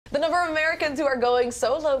number of Americans who are going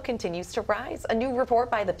solo continues to rise. A new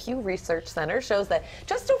report by the Pew Research Center shows that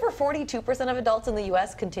just over 42% of adults in the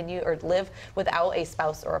U.S. continue or live without a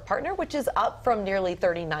spouse or a partner, which is up from nearly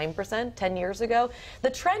 39% 10 years ago.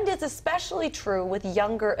 The trend is especially true with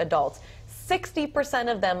younger adults.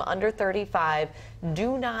 60% of them under 35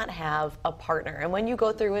 do not have a partner. And when you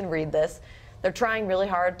go through and read this, they're trying really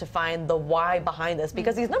hard to find the why behind this,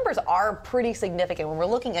 because these numbers are pretty significant. When we're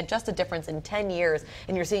looking at just a difference in 10 years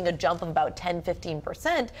and you're seeing a jump of about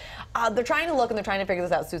 10–15%, they're trying to look and they're trying to figure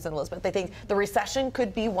this out, Susan and Elizabeth. They think the recession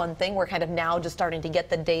could be one thing. We're kind of now just starting to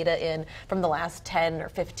get the data in from the last 10 or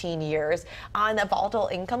 15 years. And that volatile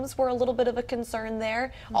incomes were a little bit of a concern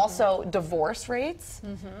there. Also, divorce rates.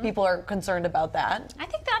 People are concerned about that. I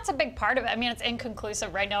think that's a big part of it. I mean, it's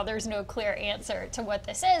inconclusive right now. There's no clear answer to what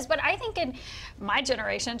this is. But I think in my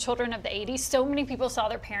generation, children of the 80s, so many people saw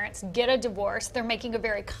their parents get a divorce. They're making a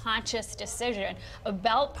very conscious decision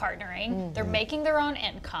about partnering. They're making their own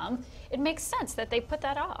income. It makes sense that they put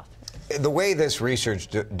that off. The way this research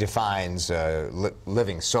defines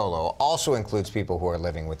living solo also includes people who are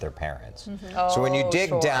living with their parents. So when you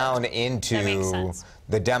dig down into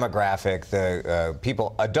the demographic, the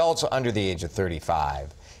people, adults under the age of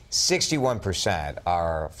 35, 61%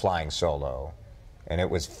 are flying solo. And it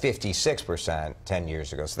was 56% 10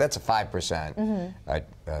 years ago. So that's a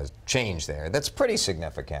 5% change there. That's pretty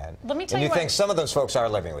significant. Let me tell and you you think some of those folks are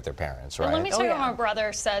living with their parents, right? Let me tell you what my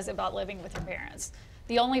brother says about living with your parents.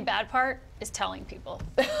 The only bad part is telling people.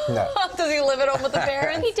 No. Does he live at home with the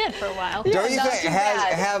parents? He did for a while. Don't you think,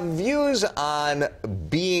 have views on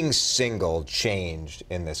being single changed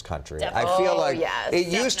in this country? Definitely. I feel like it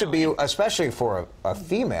used to be, Definitely. especially for a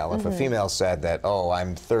female, if a female said that, oh,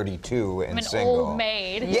 I'm 32 and I'm an single. old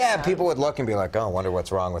maid. Yeah, people would look and be like, oh, I wonder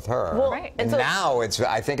what's wrong with her. Well, right. And so now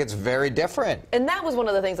I think it's very different. And that was one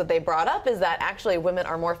of the things that they brought up, is that actually women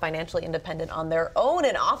are more financially independent on their own,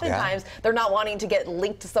 and oftentimes they're not wanting to get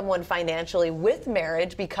linked to someone financially with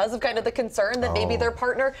marriage because of kind of the concern that maybe their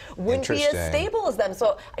partner wouldn't be as stable as them.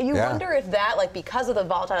 So you wonder if that, like, because of the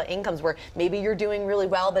volatile incomes where maybe you're doing really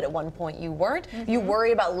well, but at one point you weren't, you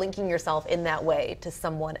worry about linking yourself in that way to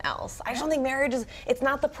someone else. I just don't think marriage it's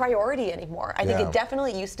not the priority anymore. I think it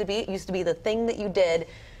definitely used to be. It used to be the thing that you did.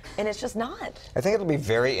 And it's just not. I think it'll be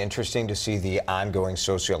very interesting to see the ongoing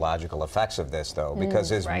sociological effects of this, though,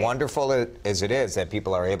 because as wonderful as it is that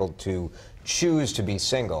people are able to choose to be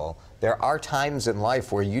single, there are times in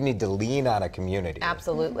life where you need to lean on a community.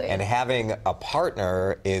 Absolutely. And having a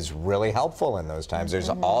partner is really helpful in those times. There's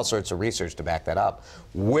all sorts of research to back that up.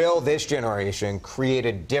 Will this generation create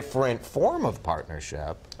a different form of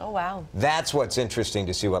partnership? Oh, wow. That's what's interesting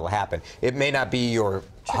to see what will happen. It may not be your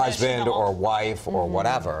husband or wife or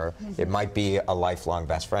whatever. It might be a lifelong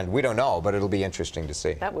best friend. We don't know, but it'll be interesting to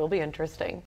see. That will be interesting.